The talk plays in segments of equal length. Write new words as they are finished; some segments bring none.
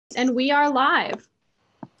And we are live.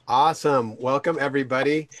 Awesome. Welcome,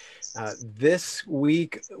 everybody. This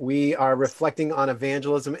week, we are reflecting on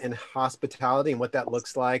evangelism and hospitality and what that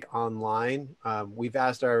looks like online. We've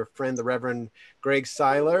asked our friend, the Reverend Greg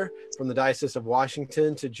Seiler from the Diocese of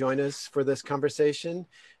Washington to join us for this conversation.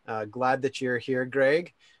 Glad that you're here,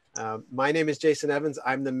 Greg. My name is Jason Evans.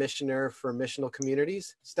 I'm the missioner for missional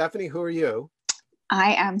communities. Stephanie, who are you?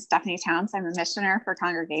 I am Stephanie Towns. I'm a missioner for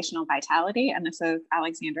Congregational Vitality, and this is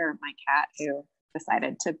Alexander, my cat, who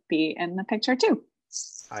decided to be in the picture too.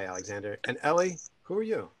 Hi, Alexander. And Ellie, who are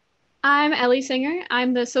you? I'm Ellie Singer.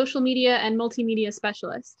 I'm the social media and multimedia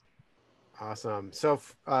specialist. Awesome. So,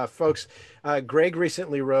 folks, Greg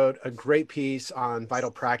recently wrote a great piece on vital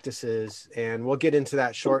practices, and we'll get into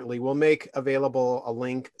that shortly. We'll make available a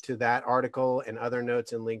link to that article and other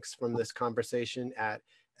notes and links from this conversation at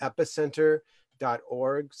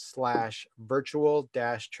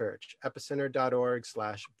epicenter.org/virtual-church,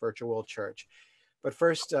 epicenter.org/virtual-church. But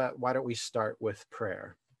first, why don't we start with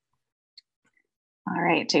prayer? All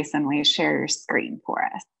right, Jason, will you share your screen for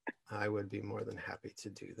us? I would be more than happy to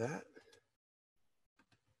do that.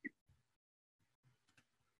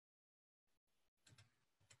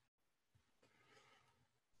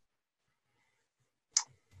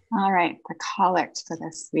 All right, the collect for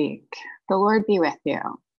this week. The Lord be with you.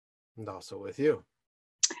 And also with you.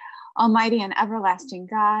 Almighty and everlasting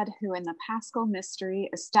God, who in the Paschal mystery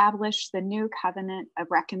established the new covenant of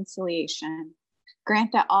reconciliation,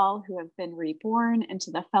 grant that all who have been reborn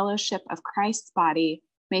into the fellowship of Christ's body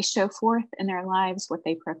may show forth in their lives what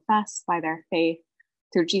they profess by their faith,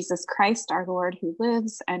 through Jesus Christ our Lord, who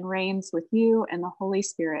lives and reigns with you and the Holy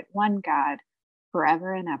Spirit, one God,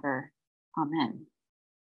 forever and ever. Amen.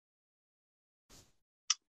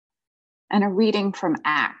 And a reading from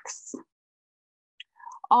Acts.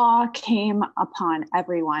 Awe came upon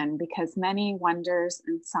everyone because many wonders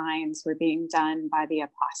and signs were being done by the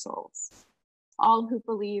apostles. All who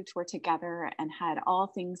believed were together and had all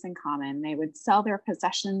things in common. They would sell their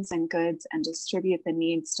possessions and goods and distribute the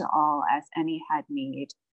needs to all as any had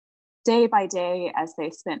need. Day by day, as they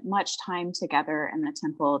spent much time together in the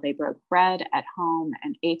temple, they broke bread at home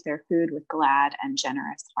and ate their food with glad and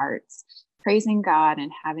generous hearts, praising God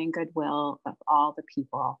and having goodwill of all the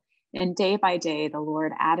people. And day by day, the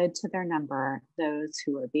Lord added to their number those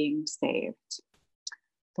who were being saved.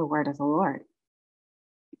 The word of the Lord.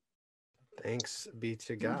 Thanks be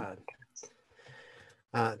to God.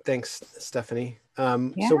 Thanks, Stephanie.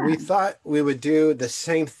 Yeah. So we thought we would do the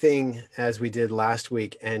same thing as we did last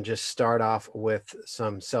week and just start off with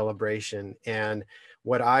some celebration. And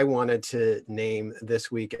what I wanted to name this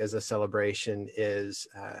week as a celebration is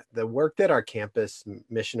the work that our campus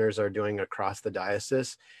missioners are doing across the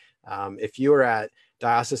diocese. If you were at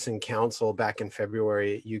Diocesan Council back in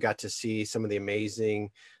February, you got to see some of the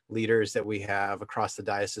amazing leaders that we have across the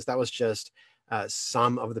diocese. That was just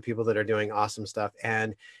some of the people that are doing awesome stuff.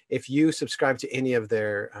 And if you subscribe to any of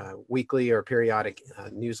their weekly or periodic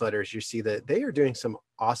newsletters, you see that they are doing some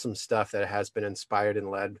awesome stuff that has been inspired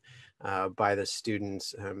and led by the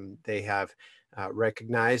students. They have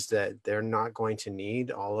recognized that they're not going to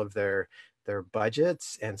need all of their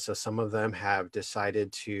budgets. And so some of them have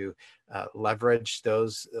decided to leverage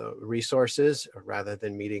those resources rather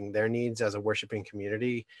than meeting their needs as a worshiping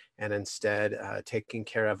community, and instead taking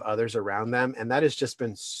care of others around them. And that has just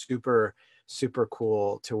been super, super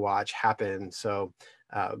cool to watch happen. So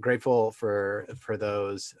grateful for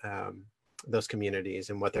those communities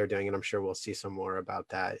and what they're doing. And I'm sure we'll see some more about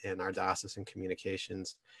that in our diocesan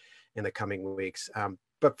communications in the coming weeks.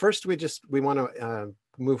 But first, we want to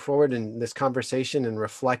move forward in this conversation and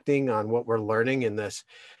reflecting on what we're learning in this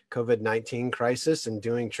COVID-19 crisis and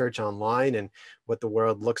doing church online and what the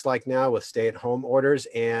world looks like now with stay-at-home orders.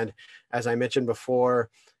 And as I mentioned before,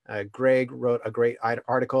 Greg wrote a great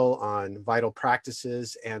article on vital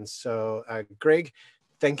practices. And so, Greg,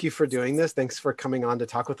 thank you for doing this. Thanks for coming on to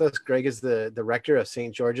talk with us. Greg is the rector of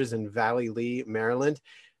St. George's in Valley Lee, Maryland.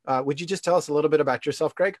 Would you just tell us a little bit about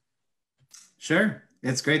yourself, Greg? Sure.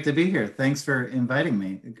 It's great to be here. Thanks for inviting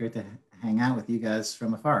me. Great to hang out with you guys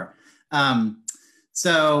from afar. I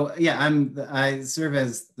serve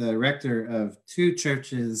as the rector of two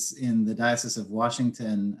churches in the Diocese of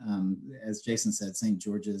Washington. As Jason said, St.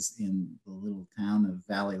 George's in the little town of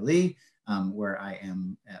Valley Lee, where I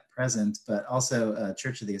am at present, but also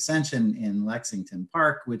Church of the Ascension in Lexington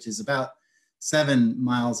Park, which is about 7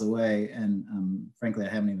 miles away. And frankly, I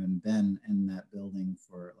haven't even been in that building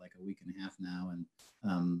for like a week and a half now. And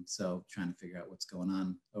so trying to figure out what's going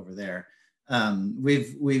on over there.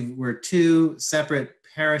 We're two separate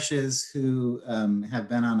parishes who have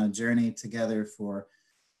been on a journey together for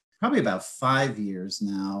probably about 5 years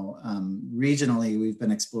now. Regionally, we've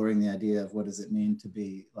been exploring the idea of what does it mean to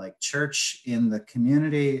be like church in the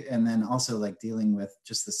community, and then also like dealing with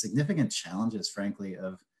just the significant challenges, frankly,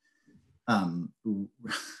 of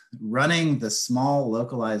running the small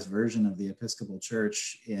localized version of the Episcopal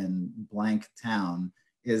Church in blank town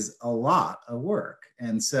is a lot of work.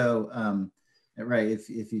 And so, right,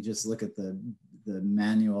 if you just look at the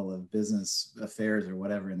manual of business affairs or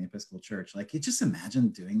whatever in the Episcopal Church, like you just imagine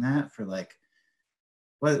doing that for like,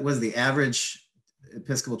 what was the average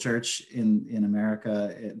Episcopal Church in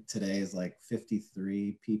America today is like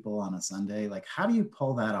 53 people on a Sunday. Like, how do you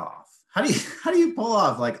pull that off? How do you pull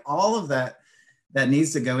off like all of that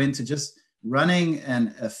needs to go into just running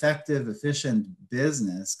an effective, efficient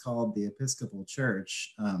business called the Episcopal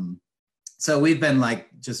Church? So we've been like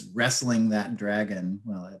just wrestling that dragon.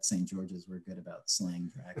 Well, at St. George's, we're good about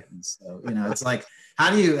slaying dragons. So, you know, it's like, how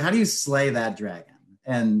do you slay that dragon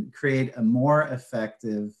and create a more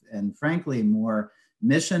effective and frankly, more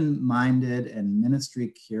mission-minded and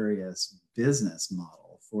ministry-curious business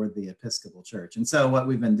model for the Episcopal Church? And so what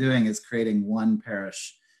we've been doing is creating one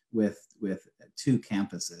parish with 2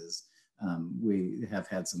 campuses. We have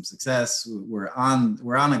had some success. We're on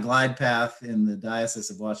a glide path in the Diocese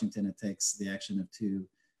of Washington. It takes the action of 2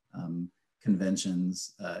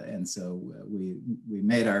 conventions, and so we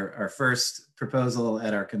made our first proposal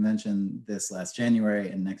at our convention this last January,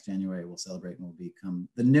 and next January we'll celebrate and we'll become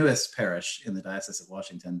the newest parish in the Diocese of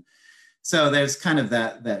Washington. So there's kind of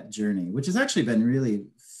that journey, which has actually been really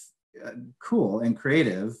cool and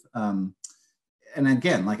creative. And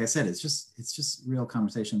again, like I said, it's just real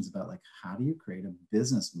conversations about like, how do you create a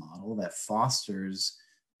business model that fosters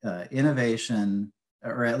innovation,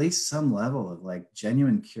 or at least some level of like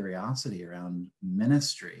genuine curiosity around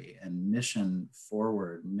ministry and mission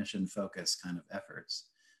focused kind of efforts,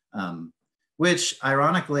 which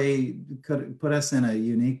ironically could put us in a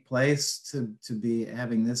unique place to be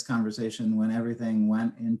having this conversation when everything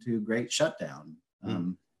went into great shutdown.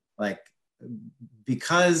 Like,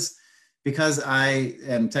 because I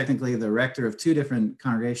am technically the rector of 2 different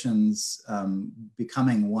congregations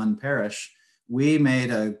becoming one parish, we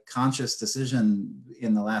made a conscious decision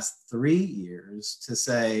in the last 3 years to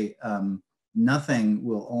say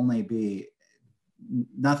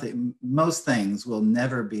most things will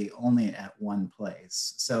never be only at one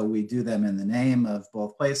place. So we do them in the name of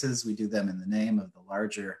both places. We do them in the name of the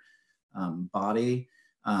larger body.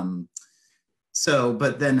 So,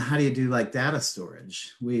 but then how do you do like data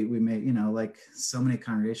storage? We made, you know, like so many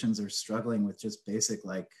congregations are struggling with just basic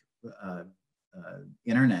like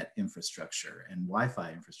internet infrastructure and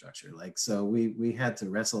Wi-Fi infrastructure. Like, so we had to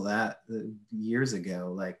wrestle that years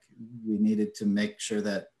ago. Like, we needed to make sure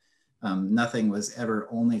that nothing was ever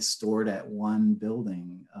only stored at one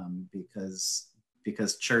building, because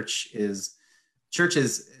church is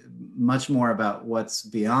much more about what's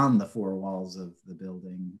beyond the 4 walls of the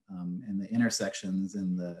building, and the intersections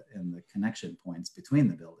and the connection points between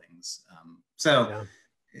the buildings.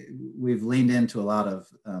 We've leaned into a lot of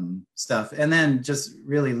stuff, and then just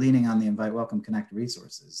really leaning on the Invite, Welcome, Connect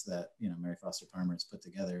resources that, you know, Mary Foster Parmer has put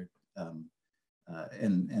together, and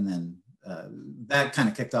then that kind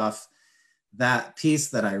of kicked off that piece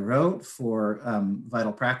that I wrote for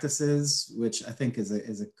Vital Practices, which I think is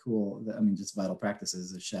a cool, I mean, just Vital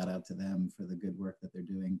Practices, a shout out to them for the good work that they're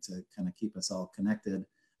doing to kind of keep us all connected.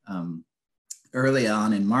 Early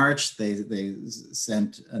on in March, they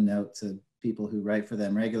sent a note to people who write for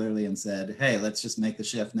them regularly and said, hey, let's just make the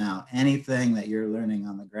shift now. Anything that you're learning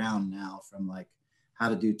on the ground now from like how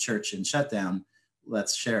to do church in shutdown,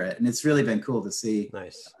 let's share it. And it's really been cool to see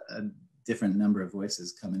a different number of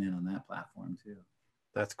voices coming in on that platform too.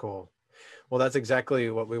 That's cool. Well, that's exactly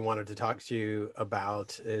what we wanted to talk to you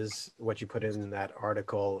about, is what you put in that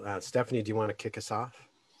article. Stephanie, do you want to kick us off?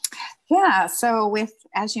 Yeah, so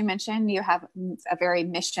as you mentioned, you have a very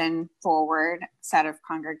mission forward set of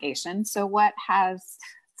congregations. So what has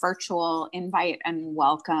virtual invite and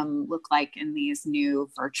welcome look like in these new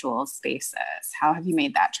virtual spaces? How have you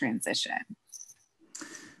made that transition?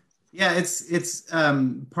 Yeah, it's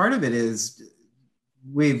part of it is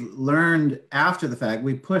we've learned after the fact.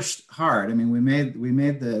 We pushed hard. I mean, we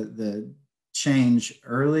made the change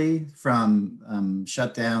early from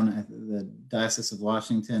shutdown at the Diocese of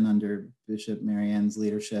Washington under Bishop Marianne's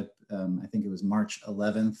leadership. I think it was March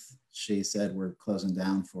 11th. She said we're closing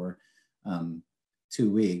down for 2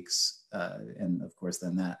 weeks, and of course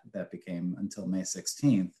then that became until May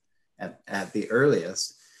 16th at the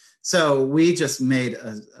earliest. So we just made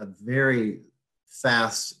a very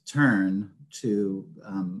fast turn to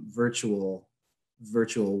virtual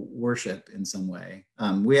virtual worship in some way.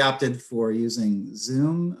 We opted for using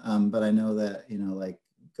Zoom, but I know that, like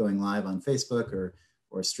going live on Facebook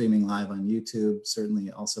or streaming live on YouTube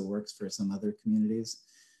certainly also works for some other communities.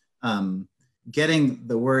 Getting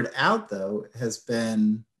the word out, though,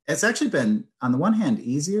 it's actually been, on the one hand,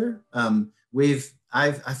 easier.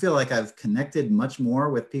 I feel like I've connected much more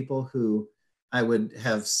with people who I would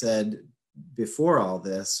have said before all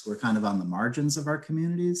this were kind of on the margins of our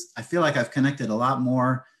communities. I feel like I've connected a lot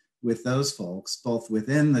more with those folks, both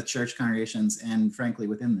within the church congregations and frankly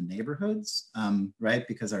within the neighborhoods, right?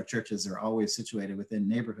 Because our churches are always situated within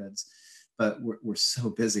neighborhoods, but we're so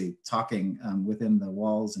busy talking within the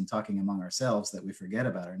walls and talking among ourselves that we forget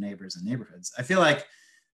about our neighbors and neighborhoods. I feel like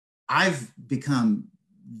I've become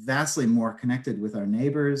vastly more connected with our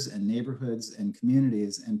neighbors and neighborhoods and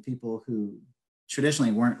communities and people who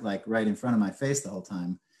traditionally weren't like right in front of my face the whole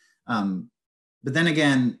time. But then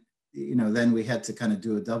again, then we had to kind of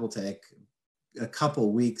do a double take a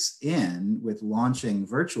couple weeks in with launching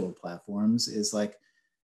virtual platforms is like,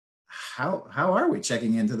 how are we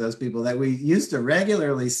checking into those people that we used to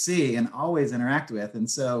regularly see and always interact with? And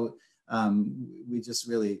so we just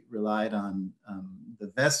really relied on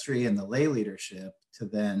the vestry and the lay leadership to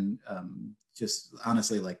then just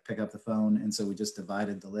honestly like pick up the phone. And so we just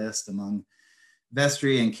divided the list among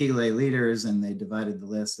vestry and key lay leaders, and they divided the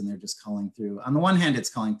list and they're just calling through. On the one hand, it's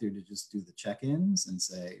calling through to just do the check-ins and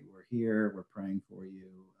say, we're here, we're praying for you,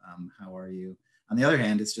 how are you? On the other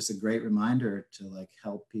hand, it's just a great reminder to like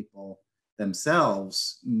help people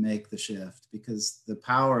themselves make the shift, because the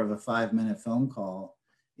power of a 5-minute phone call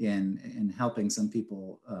in helping some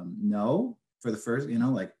people know for the first,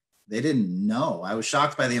 like they didn't know. I was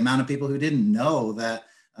shocked by the amount of people who didn't know that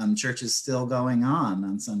church is still going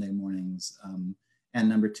on Sunday mornings. And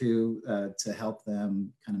number two, to help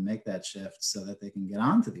them kind of make that shift so that they can get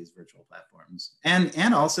onto these virtual platforms.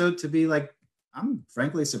 And also to be like, I'm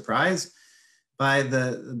frankly surprised by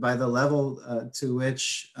the level to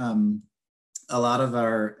which a lot of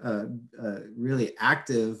our really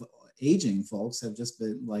active aging folks have just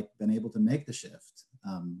been able to make the shift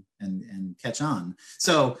and catch on.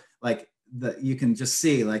 So like you can just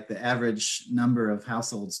see like the average number of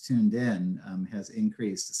households tuned in has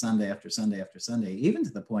increased Sunday after Sunday after Sunday, even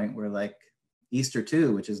to the point where like Easter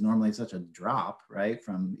 2, which is normally such a drop, right,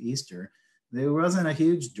 from Easter, there wasn't a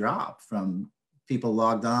huge drop from people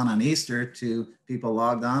logged on Easter to people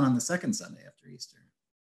logged on the second Sunday after Easter.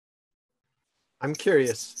 I'm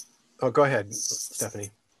curious. Oh, go ahead,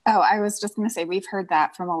 Stephanie. Oh, I was just going to say, we've heard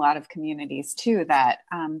that from a lot of communities too, that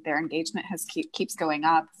their engagement keeps going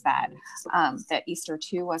up, that Easter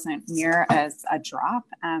 2 wasn't near as a drop.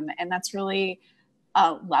 And that's really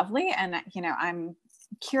lovely. And, I'm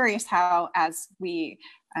curious how, as we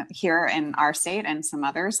here in our state and some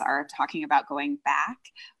others are talking about going back,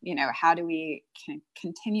 how do we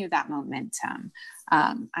continue that momentum?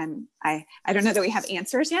 I don't know that we have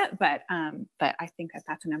answers yet, but I think that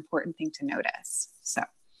that's an important thing to notice. So.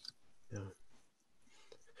 Yeah.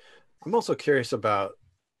 I'm also curious about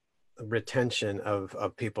retention of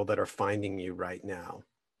people that are finding you right now.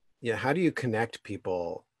 Yeah, how do you connect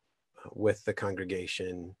people with the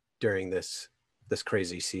congregation during this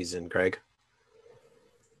crazy season, Greg?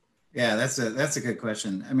 Yeah, that's a good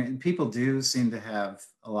question. I mean, people do seem to have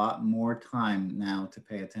a lot more time now to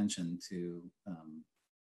pay attention to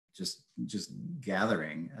just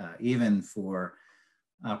gathering, even for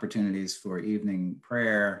opportunities for evening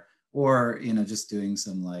prayer, or just doing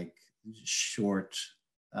some like short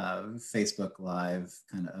Facebook Live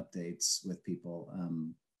kind of updates with people.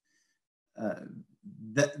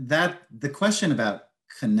 The question about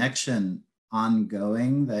connection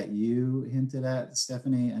ongoing that you hinted at,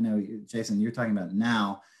 Stephanie, I know, Jason, you're talking about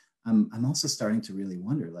now. I'm also starting to really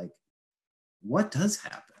wonder, like, what does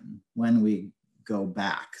happen when we go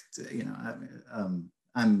back to,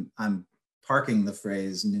 I'm parking the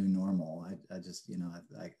phrase new normal. I just,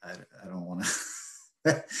 I don't want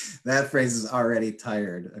to, that phrase is already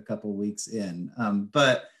tired a couple weeks in.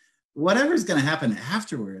 But whatever's going to happen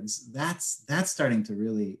afterwards, that's starting to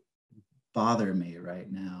really bother me right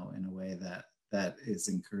now in a way that is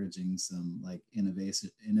encouraging some like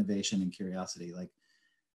innovation and curiosity. Like,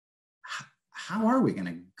 how are we going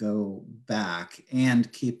to go back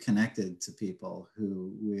and keep connected to people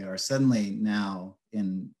who we are suddenly now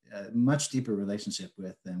in a much deeper relationship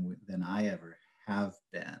with than I ever have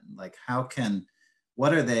been? Like,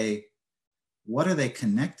 what are they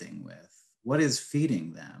connecting with? What is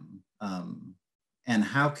feeding them? And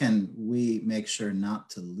how can we make sure not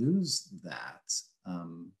to lose that,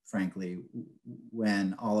 frankly,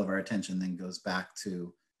 when all of our attention then goes back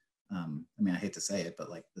to, I hate to say it, but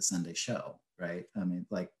like the Sunday show, right? I mean,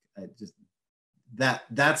 like, I just,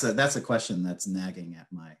 that's a question that's nagging at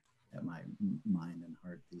my mind and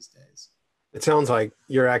heart these days. It sounds like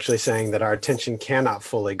you're actually saying that our attention cannot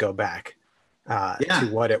fully go back to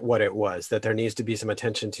what it was, that there needs to be some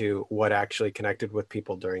attention to what actually connected with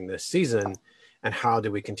people during this season, and how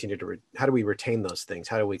do we continue to how do we retain those things?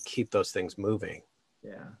 How do we keep those things moving?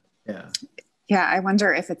 Yeah, I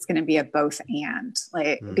wonder if it's going to be a both and,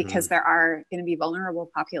 like, because there are going to be vulnerable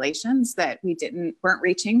populations that weren't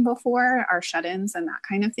reaching before, our shut-ins and that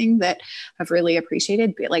kind of thing, that have really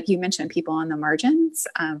appreciated, like you mentioned, people on the margins.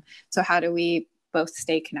 So how do we both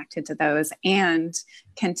stay connected to those and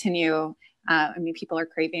continue? I mean, people are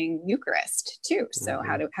craving Eucharist too. So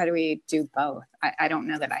how do we do both? I don't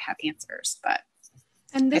know that I have answers, but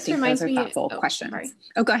and this reminds me thoughtful questions. Sorry.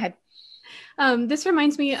 Oh, go ahead. This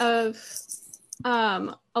reminds me of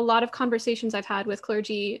a lot of conversations I've had with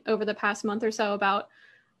clergy over the past month or so about,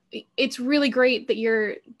 it's really great that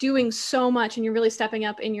you're doing so much and you're really stepping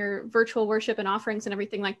up in your virtual worship and offerings and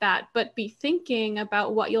everything like that, but be thinking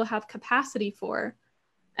about what you'll have capacity for.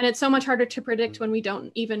 And it's so much harder to predict when we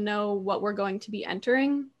don't even know what we're going to be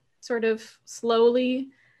entering, sort of slowly.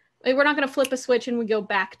 Like, we're not going to flip a switch and we go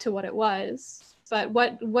back to what it was, but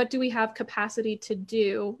what do we have capacity to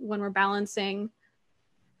do when we're balancing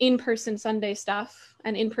in-person Sunday stuff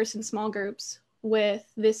and in-person small groups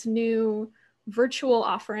with this new virtual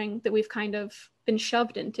offering that we've kind of been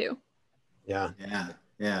shoved into? Yeah.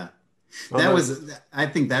 I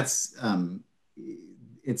think that's,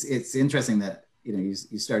 it's interesting that, you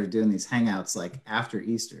started doing these hangouts like after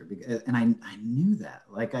Easter, and I knew that,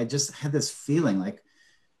 like, I just had this feeling like,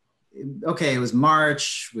 okay, it was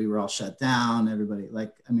March, we were all shut down, everybody,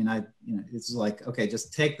 like, I mean, it's like, okay,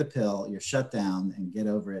 just take the pill, you're shut down, and get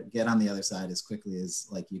over it, get on the other side as quickly as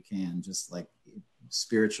like you can, just like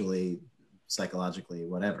spiritually, psychologically,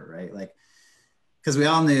 whatever, right? Like, because we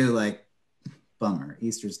all knew, like, bummer,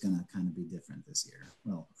 Easter's gonna kind of be different this year.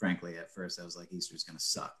 Well, frankly, at first I was like, Easter's gonna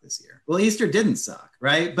suck this year. Well, Easter didn't suck,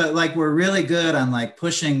 right? But like, we're really good on like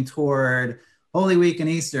pushing toward Holy Week and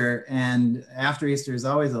Easter, and after Easter is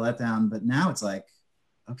always a letdown. But now it's like,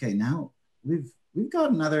 okay, now we've got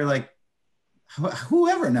another, like,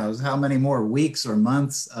 whoever knows how many more weeks or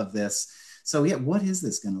months of this. So yeah, what is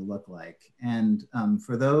this going to look like? And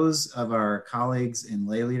for those of our colleagues in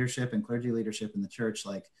lay leadership and clergy leadership in the church,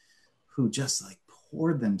 like, who just like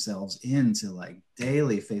poured themselves into like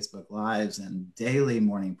daily Facebook lives and daily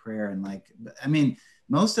morning prayer, and like, I mean,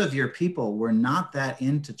 most of your people were not that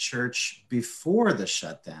into church before the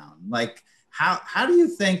shutdown. Like, how do you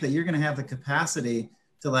think that you're going to have the capacity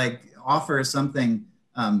to like offer something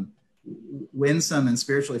winsome and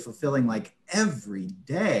spiritually fulfilling like every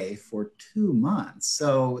day for 2 months?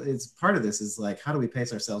 So it's part of this is like, how do we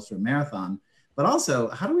pace ourselves for a marathon? But also,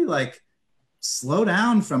 how do we like slow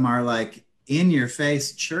down from our like in your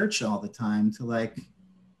face church all the time to like,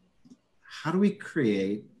 how do we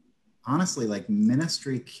create, honestly, like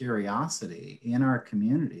ministry curiosity in our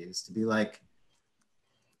communities to be like,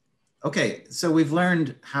 okay, so we've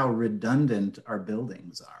learned how redundant our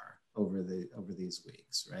buildings are over these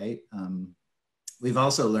weeks, right? We've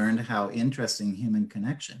also learned how interesting human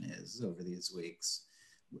connection is over these weeks.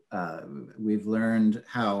 We've learned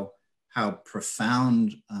how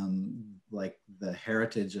profound like the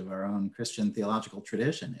heritage of our own Christian theological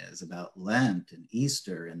tradition is about Lent and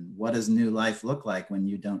Easter, and what does new life look like when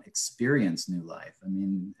you don't experience new life? I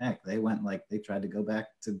mean, heck, they tried to go back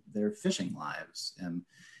to their fishing lives,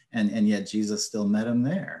 and yet Jesus still met them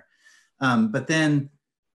there. But then,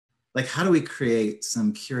 like, how do we create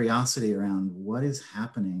some curiosity around what is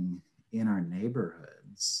happening in our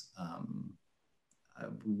neighborhoods?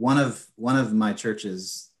 One of my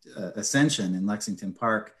churches, Ascension in Lexington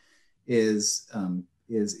Park, is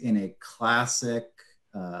in a classic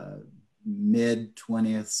mid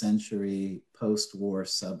 20th century post-war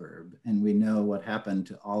suburb, and we know what happened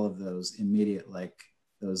to all of those immediate, like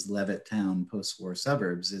those Levittown post-war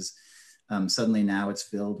suburbs, is suddenly now it's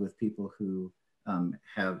filled with people who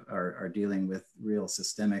are dealing with real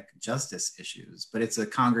systemic justice issues. But it's a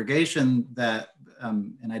congregation that,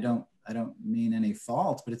 and I don't mean any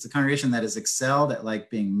fault, but it's a congregation that has excelled at like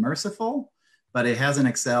being merciful, but it hasn't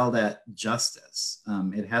excelled at justice.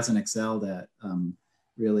 It hasn't excelled at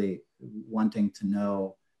really wanting to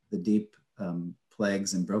know the deep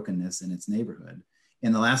plagues and brokenness in its neighborhood.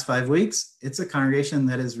 In the last 5 weeks, it's a congregation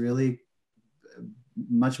that has really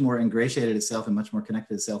much more ingratiated itself and much more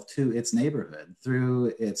connected itself to its neighborhood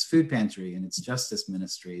through its food pantry and its justice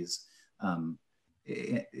ministries.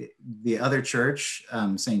 The other church,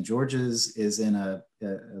 St. George's, is in a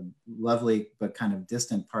lovely but kind of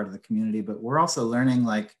distant part of the community. But we're also learning,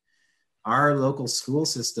 like, our local school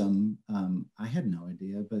system, I had no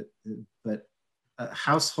idea, but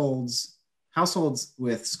households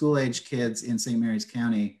with school-age kids in St. Mary's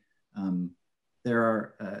County, there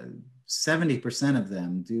are 70% of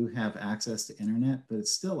them do have access to internet, but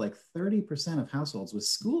it's still like 30% of households with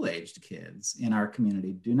school-aged kids in our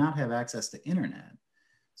community do not have access to internet.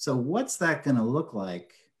 So what's that going to look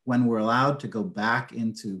like when we're allowed to go back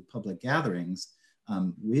into public gatherings?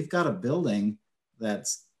 We've got a building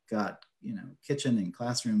that's got, kitchen and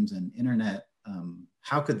classrooms and internet.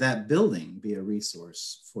 How could that building be a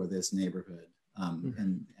resource for this neighborhood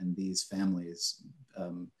and these families,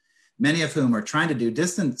 many of whom are trying to do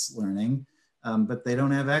distance learning, but they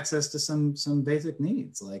don't have access to some basic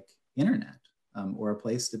needs like internet or a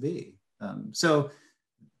place to be. So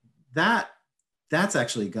that's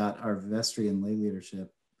actually got our vestry and lay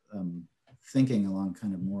leadership thinking along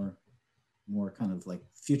kind of more kind of like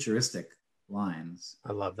futuristic lines.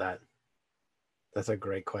 I love that. That's a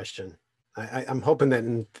great question. I'm hoping that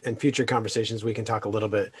in future conversations we can talk a little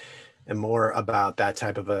bit and more about that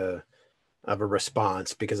type of a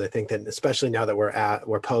response, because I think that especially now that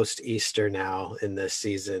we're post Easter now in this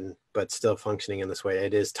season, but still functioning in this way,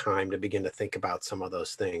 it is time to begin to think about some of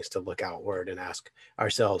those things, to look outward and ask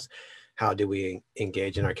ourselves, how do we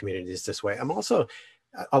engage in our communities this way?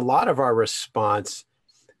 A lot of our response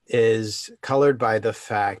is colored by the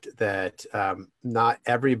fact that not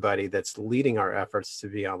everybody that's leading our efforts to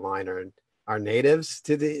be online are natives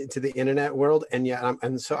to the internet world, and yet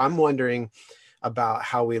so I'm wondering about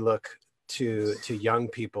how we look to young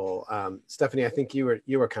people. Stephanie, I think you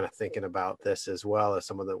were kind of thinking about this as well as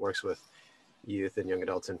someone that works with youth and young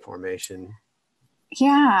adults in formation.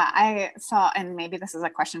 Yeah, I saw, and maybe this is a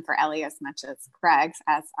question for Ellie as much as Greg,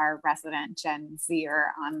 as our resident Gen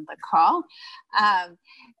Zer on the call.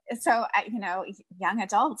 Young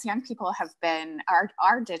adults, young people have been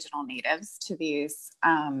are digital natives to these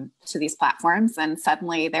platforms, and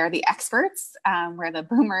suddenly they're the experts where the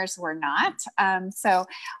boomers were not. So,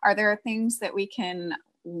 are there things that we can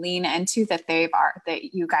lean into that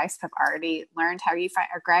that you guys have already learned? How are you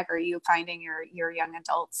or Greg, are you finding your young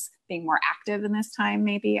adults being more active in this time?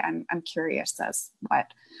 Maybe I'm curious as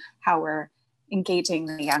how we're engaging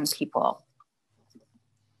the young people.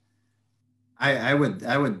 I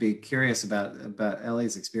would be curious about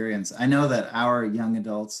Ellie's experience. I know that our young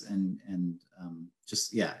adults and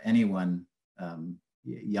anyone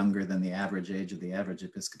younger than the average age of the average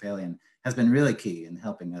Episcopalian has been really key in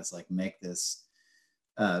helping us make this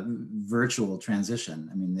virtual transition.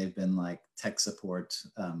 I mean, they've been like tech support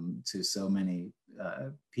to so many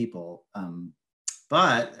people.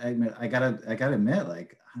 But I gotta admit,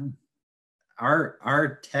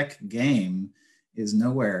 our tech game is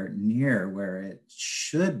nowhere near where it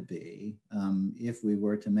should be. If we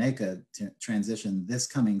were to make a transition this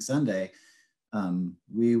coming Sunday,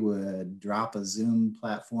 we would drop a Zoom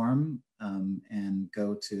platform and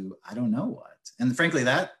go to I don't know what. And frankly,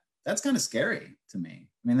 that's kind of scary to me.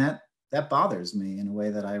 I mean, that bothers me in a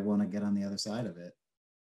way that I want to get on the other side of it.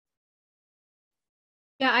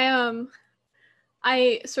 Yeah,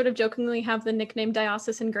 I sort of jokingly have the nickname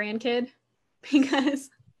diocesan grandkid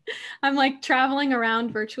because I'm traveling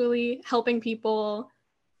around virtually, helping people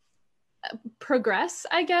progress,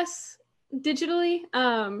 I guess, digitally.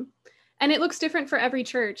 And it looks different for every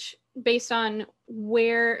church based on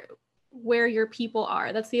where your people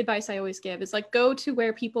are. That's the advice I always give, is go to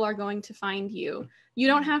where people are going to find you. You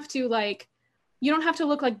don't have to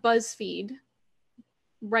look like BuzzFeed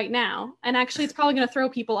right now. And actually it's probably going to throw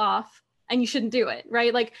people off and you shouldn't do it,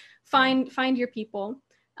 right? Find your people.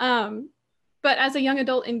 But as a young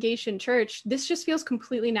adult engaged in church, this just feels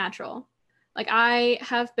completely natural. I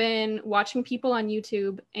have been watching people on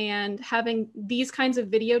YouTube and having these kinds of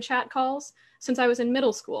video chat calls since I was in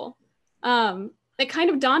middle school. It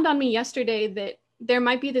kind of dawned on me yesterday that there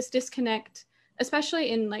might be this disconnect,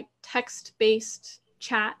 especially in text-based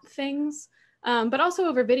chat things, but also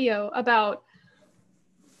over video, about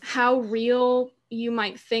how real you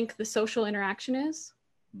might think the social interaction is.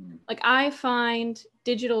 I find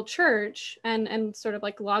digital church and sort of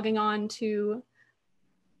logging on to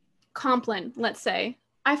Compline, let's say,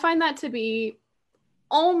 I find that to be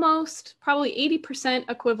almost probably 80%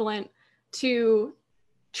 equivalent to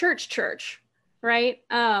church, right?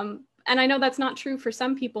 And I know that's not true for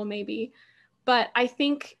some people maybe, but I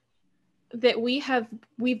think that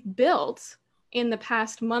we've built in the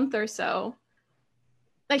past month or so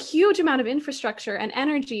a huge amount of infrastructure and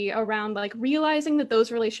energy around realizing that those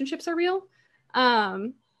relationships are real,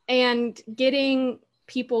 and getting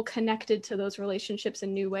people connected to those relationships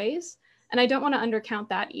in new ways. And I don't want to undercount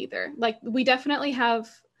that either. We definitely have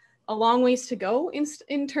a long ways to go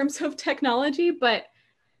in terms of technology, but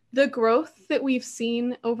the growth that we've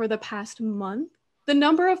seen over the past month, the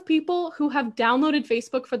number of people who have downloaded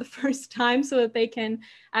Facebook for the first time so that they can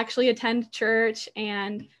actually attend church,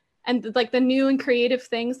 and like the new and creative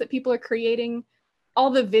things that people are creating,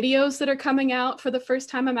 all the videos that are coming out for the first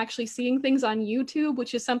time. I'm actually seeing things on YouTube,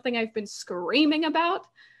 which is something I've been screaming about.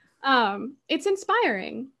 It's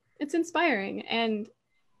inspiring. It's inspiring. And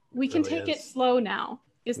we can take it slow now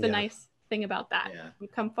is the nice thing about that. Yeah.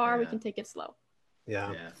 We've come far, we can take it slow.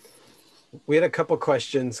 Yeah. We had a couple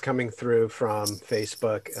questions coming through from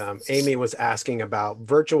Facebook. Amy was asking about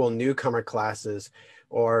virtual newcomer classes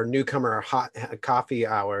or newcomer hot coffee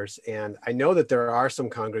hours. And I know that there are some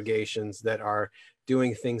congregations that are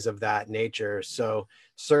doing things of that nature. So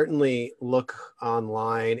certainly look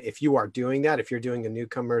online. If you are doing that, if you're doing a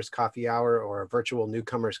newcomers coffee hour or a virtual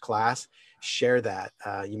newcomers class, share that.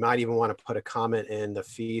 You might even want to put a comment in the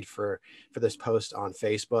feed for this post on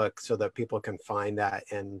Facebook so that people can find that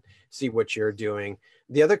and see what you're doing.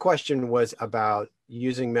 The other question was about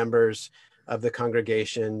using members of the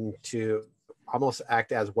congregation to almost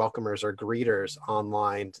act as welcomers or greeters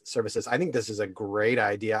online services. I think this is a great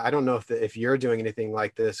idea. I don't know if you're doing anything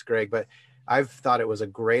like this, Greg, but I've thought it was a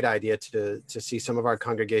great idea to see some of our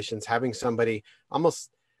congregations having somebody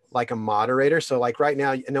almost like a moderator. So like right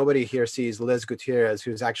now, nobody here sees Liz Gutierrez,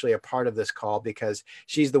 who's actually a part of this call because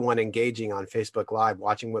she's the one engaging on Facebook Live,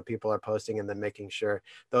 watching what people are posting and then making sure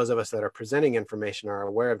those of us that are presenting information are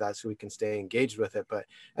aware of that so we can stay engaged with it. But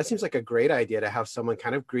that seems like a great idea to have someone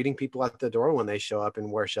kind of greeting people at the door when they show up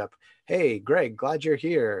in worship. Hey, Greg, glad you're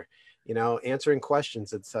here. You know, answering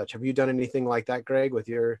questions and such. Have you done anything like that, Greg, with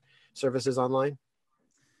your services online?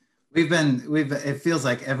 It feels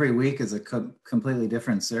like every week is a completely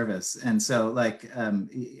different service. And so like,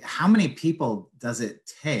 how many people does it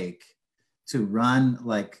take to run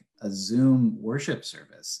like a Zoom worship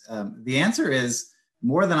service? The answer is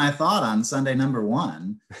more than I thought on Sunday number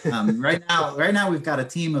one. Right now we've got a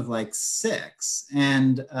team of like 6,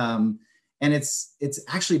 and it's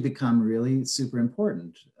actually become really super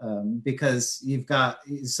important because you've got,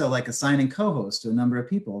 so like assigning co-host to a number of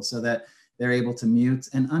people so that they're able to mute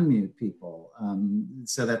and unmute people,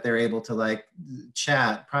 so that they're able to like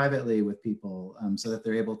chat privately with people, so that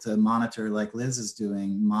they're able to monitor, like Liz is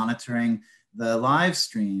doing, monitoring the live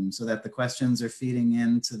stream so that the questions are feeding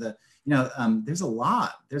into the, there's a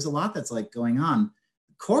lot that's like going on.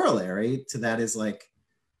 Corollary to that is like,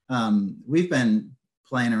 we've been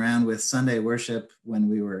playing around with Sunday worship when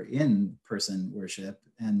we were in person worship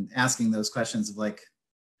and asking those questions of like,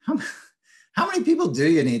 how many people do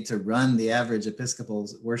you need to run the average Episcopal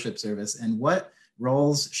worship service, and what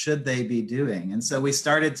roles should they be doing? And so we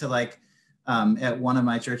started to like, at one of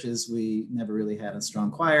my churches, we never really had a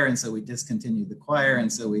strong choir. And so we discontinued the choir.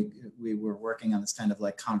 And so we were working on this kind of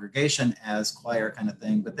like congregation as choir kind of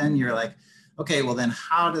thing. But then you're like, okay, well then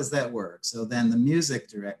how does that work? So then the music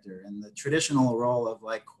director and the traditional role of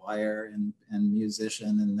like choir and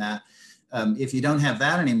musician and that, if you don't have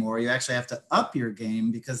that anymore, you actually have to up your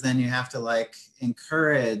game, because then you have to like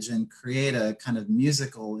encourage and create a kind of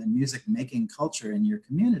musical and music making culture in your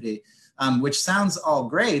community, which sounds all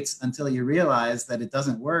great until you realize that it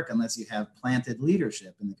doesn't work unless you have planted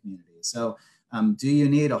leadership in the community. So do you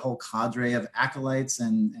need a whole cadre of acolytes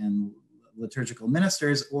and liturgical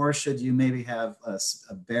ministers, or should you maybe have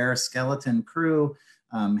a bare skeleton crew,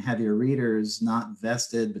 have your readers not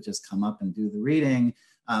vested, but just come up and do the reading?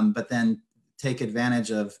 But then take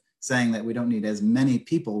advantage of saying that we don't need as many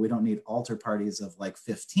people. We don't need altar parties of like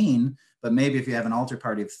 15, but maybe if you have an altar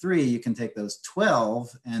party of 3, you can take those 12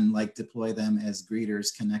 and like deploy them as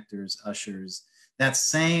greeters, connectors, ushers.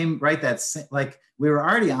 Like we were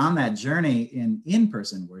already on that journey in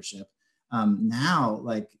in-person worship. Now,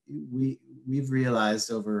 like we've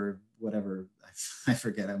realized over whatever, I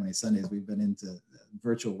forget how many Sundays we've been into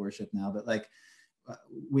virtual worship now, but like,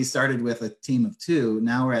 we started with a team of 2.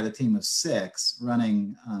 Now we're at a team of 6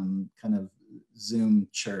 running kind of Zoom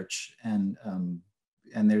church, and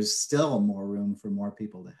there's still more room for more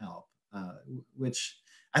people to help, which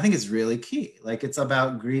I think is really key. Like it's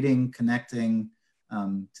about greeting, connecting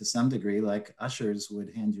to some degree. Like ushers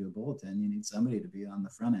would hand you a bulletin. You need somebody to be on the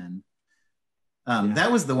front end.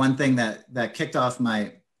 That was the one thing that kicked off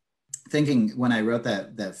my thinking when I wrote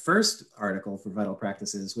that first article for Vital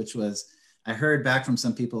Practices, which was, I heard back from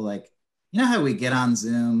some people like, you know how we get on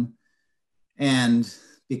Zoom, and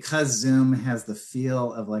because Zoom has the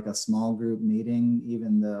feel of like a small group meeting,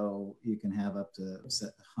 even though you can have up to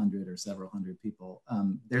 100 or several hundred people,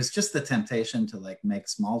 there's just the temptation to like make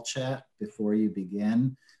small chat before you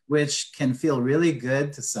begin, which can feel really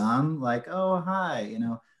good to some, like, oh, hi,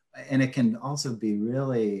 and it can also be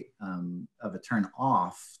really of a turn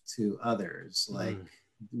off to others. Like,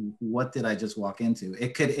 what did I just walk into?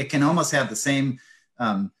 It can almost have the same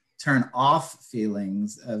turn off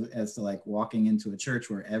feelings as to like walking into a church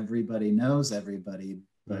where everybody knows everybody,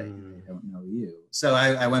 but they don't know you. So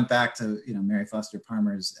I went back to, Mary Foster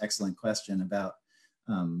Palmer's excellent question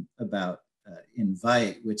about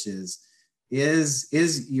invite, which is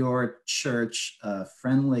your church a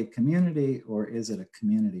friendly community, or is it a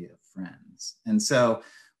community of friends? And so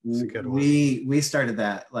we started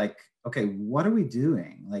that, like, okay, what are we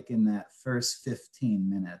doing like in that first 15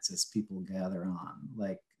 minutes as people gather on?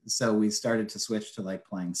 Like, so we started to switch to like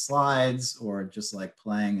playing slides, or just like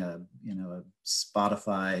playing a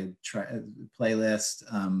Spotify playlist,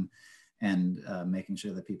 and making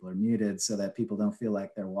sure that people are muted so that people don't feel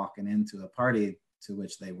like they're walking into a party to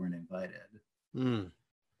which they weren't invited.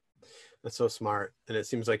 That's so smart. And it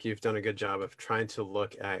seems like you've done a good job of trying to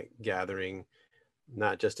look at gathering,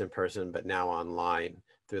 not just in person, but now online,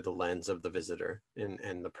 through the lens of the visitor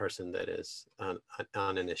and the person that is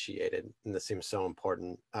uninitiated. And this seems so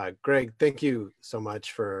important. Greg, thank you so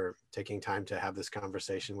much for taking time to have this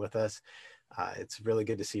conversation with us. It's really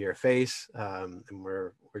good to see your face, and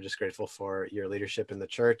we're just grateful for your leadership in the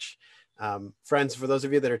church. Friends, for those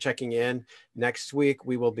of you that are checking in, next week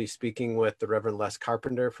we will be speaking with the Reverend Les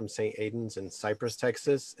Carpenter from St. Aidan's in Cypress,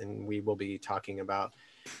 Texas, and we will be talking about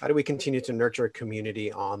how do we continue to nurture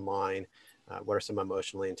community online. What are some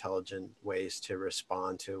emotionally intelligent ways to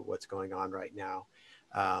respond to what's going on right now?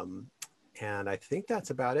 And I think that's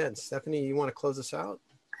about it. Stephanie, you want to close us out?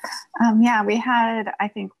 Yeah, we had, I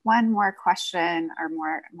think, one more question, or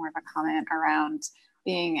more of a comment around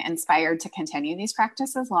being inspired to continue these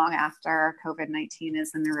practices long after COVID-19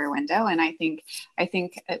 is in the rear window. And I think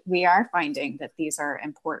we are finding that these are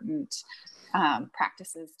important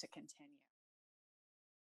practices to continue.